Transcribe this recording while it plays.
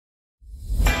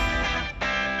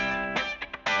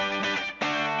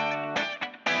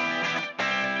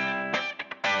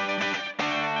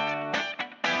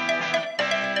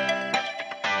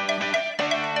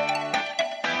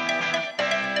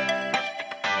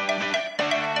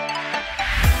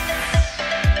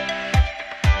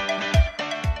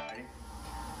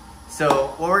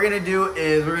what we're gonna do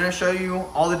is we're gonna show you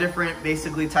all the different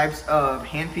basically types of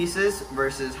hand pieces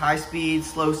versus high speed,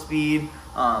 slow speed,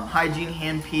 hygiene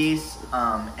handpiece,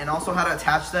 and also how to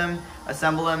attach them,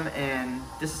 assemble them, and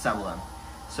disassemble them.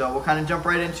 So we'll kind of jump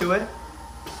right into it.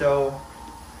 So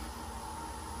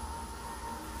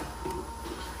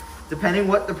depending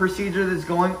what the procedure that's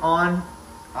going on,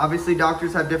 obviously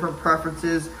doctors have different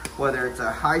preferences, whether it's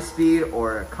a high speed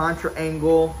or a contra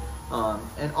angle,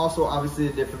 and also obviously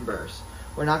the different burrs.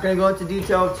 We're not going to go into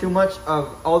detail too much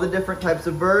of all the different types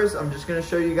of burrs. I'm just going to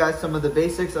show you guys some of the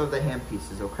basics of the hand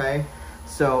pieces, okay?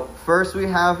 So first we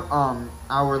have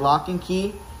our lock and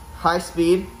key high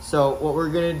speed. So what we're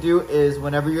going to do is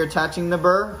whenever you're attaching the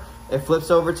burr, it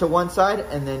flips over to one side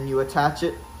and then you attach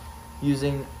it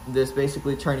using this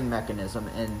basically turning mechanism,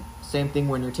 and same thing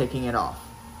when you're taking it off.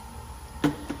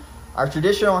 Our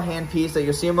traditional hand piece that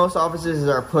you'll see in most offices is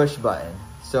our push button.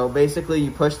 So basically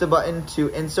you push the button to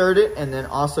insert it, and then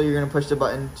also you're going to push the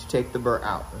button to take the burr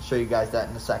out. I'll show you guys that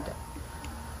in a second.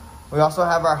 We also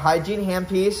have our hygiene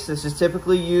handpiece. This is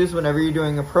typically used whenever you're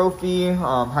doing a prophy.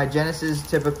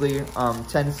 Hygienists typically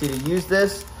tendency to use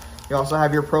this. You also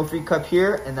have your prophy cup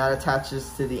here, and that attaches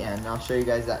to the end. I'll show you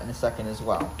guys that in a second as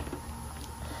well.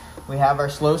 We have our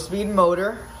slow speed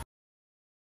motor.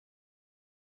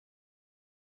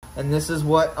 And this is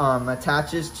what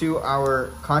attaches to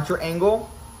our contra angle,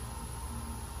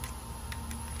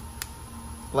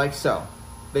 like so.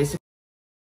 Basically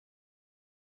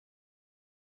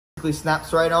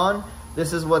snaps right on.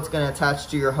 This is what's going to attach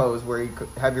to your hose where you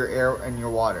have your air and your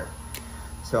water.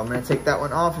 So I'm going to take that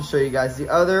one off and show you guys the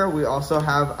other. We also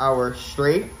have our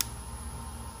straight.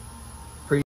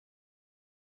 Pretty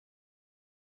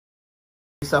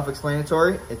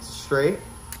self-explanatory. It's straight.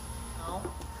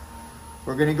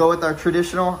 We're going to go with our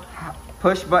traditional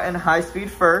push button high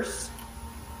speed first.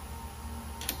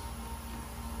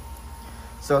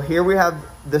 So here we have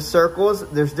the circles.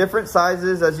 There's different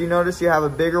sizes. As you notice, you have a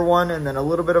bigger one and then a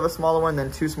little bit of a smaller one,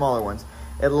 then two smaller ones.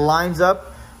 It lines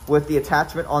up with the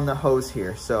attachment on the hose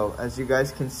here. So as you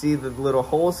guys can see, the little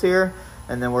holes here,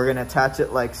 and then we're going to attach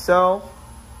it like so.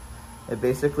 It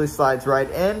basically slides right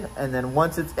in, and then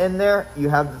once it's in there, you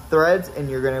have the threads, and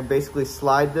you're going to basically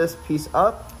slide this piece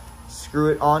up, screw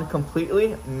it on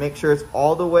completely, and make sure it's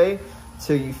all the way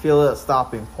till you feel a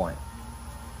stopping point.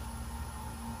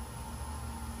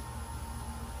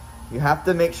 You have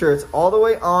to make sure it's all the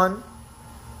way on,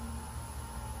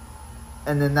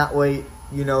 and then that way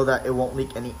you know that it won't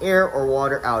leak any air or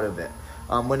water out of it.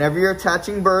 Whenever you're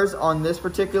attaching burrs on this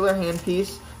particular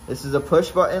handpiece, this is a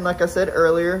push button like I said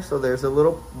earlier, so there's a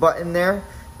little button there.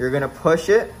 You're going to push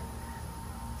it,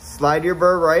 slide your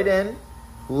burr right in,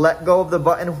 let go of the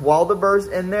button while the burr's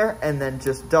in there, and then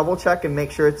just double check and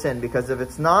make sure it's in, because if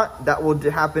it's not, that will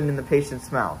happen in the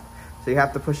patient's mouth. So you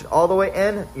have to push it all the way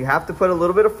in. You have to put a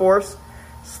little bit of force,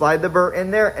 slide the burr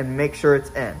in there, and make sure it's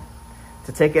in.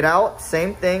 To take it out,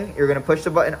 same thing. You're going to push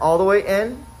the button all the way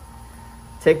in,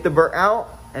 take the burr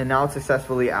out, and now it's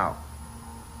successfully out.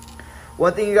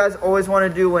 One thing you guys always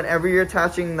want to do whenever you're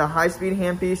attaching the high-speed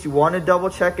handpiece, you want to double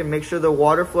check and make sure the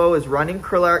water flow is running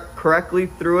correctly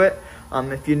through it.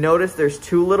 If you notice, there's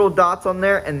two little dots on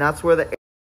there, and that's where the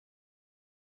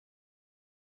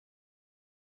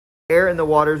air and the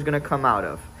water is going to come out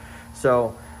of.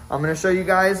 So I'm going to show you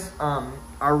guys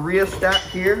our rheostat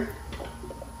here.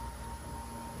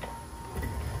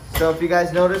 So if you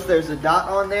guys notice, there's a dot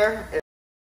on there.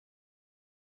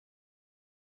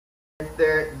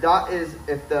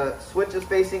 If the switch is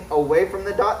facing away from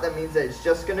the dot, that means that it's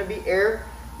just going to be air.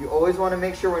 You always want to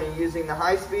make sure when you're using the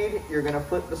high speed, you're going to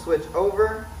flip the switch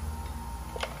over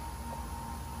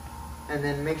and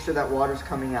then make sure that water's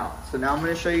coming out. So now I'm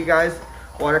going to show you guys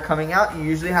water coming out. You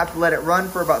usually have to let it run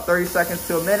for about 30 seconds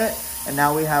to a minute, and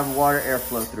now we have water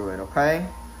airflow through it, okay?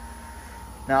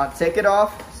 Now take it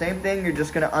off, same thing, you're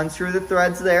just going to unscrew the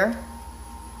threads there.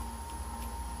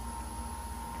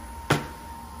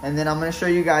 And then I'm going to show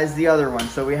you guys the other one.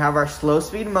 So we have our slow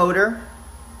speed motor.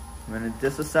 I'm going to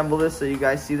disassemble this so you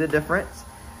guys see the difference.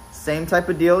 Same type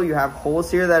of deal. You have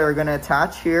holes here that are going to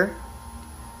attach here.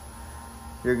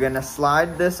 You're going to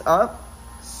slide this up,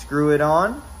 screw it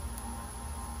on.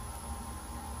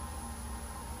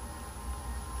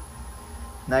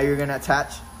 Now you're going to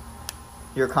attach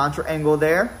your contra angle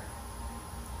there.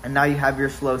 And now you have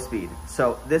your slow speed.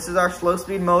 So this is our slow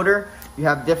speed motor. You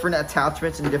have different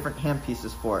attachments and different hand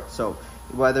pieces for it. So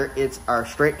whether it's our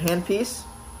straight hand piece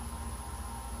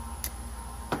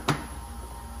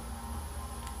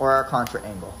or our contra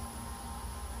angle.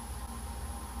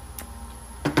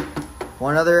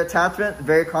 One other attachment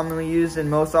very commonly used in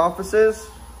most offices,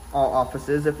 all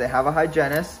offices if they have a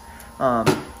hygienist.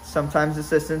 sometimes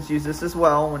assistants use this as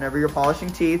well whenever you're polishing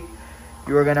teeth.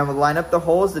 You are gonna line up the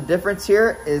holes. The difference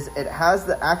here is it has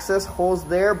the access holes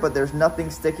there, but there's nothing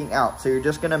sticking out. So you're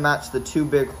just gonna match the 2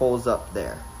 big holes up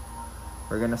there.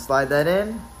 We're gonna slide that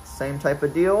in, same type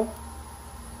of deal.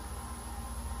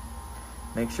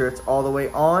 Make sure it's all the way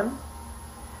on.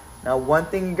 Now, one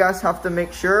thing you guys have to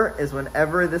make sure is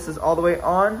whenever this is all the way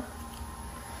on,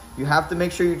 you have to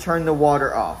make sure you turn the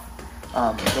water off.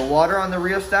 The water on the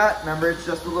rheostat, remember it's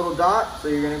just a little dot, so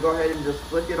you're gonna go ahead and just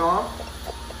flick it off.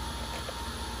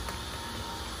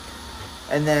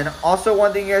 And then also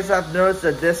one thing you guys have to notice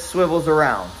that this swivels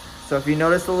around. So if you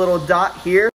notice the little dot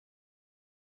here,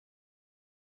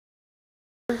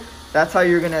 that's how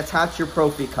you're gonna attach your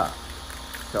Prophy cup.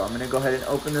 So I'm gonna go ahead and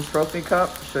open this Prophy cup,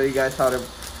 show you guys how to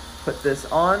put this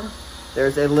on.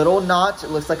 There's a little notch, it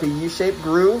looks like a U-shaped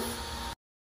groove.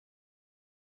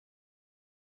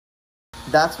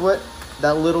 That's what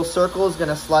that little circle is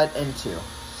gonna slide into.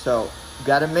 So you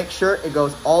gotta make sure it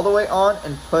goes all the way on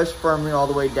and push firmly all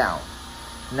the way down.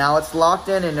 Now it's locked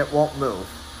in and it won't move.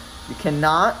 You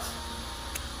cannot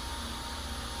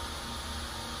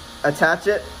attach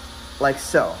it like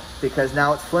so, because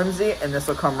now it's flimsy and this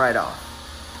will come right off.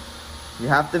 You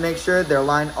have to make sure they're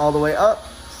lined all the way up,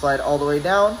 slide all the way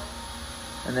down,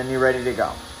 and then you're ready to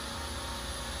go.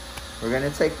 We're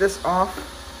gonna take this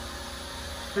off.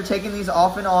 After taking these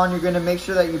off and on, you're gonna make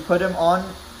sure that you put them on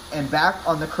and back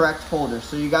on the correct holder.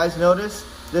 So you guys notice,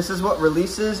 this is what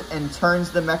releases and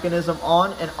turns the mechanism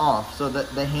on and off, so that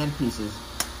the hand pieces.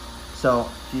 So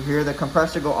if you hear the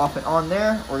compressor go off and on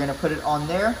there, we're gonna put it on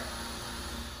there.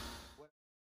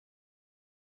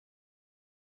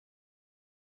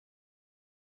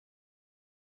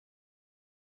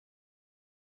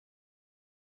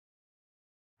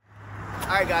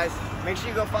 Alright guys, make sure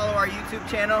you go follow our YouTube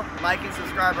channel, like and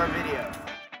subscribe our videos.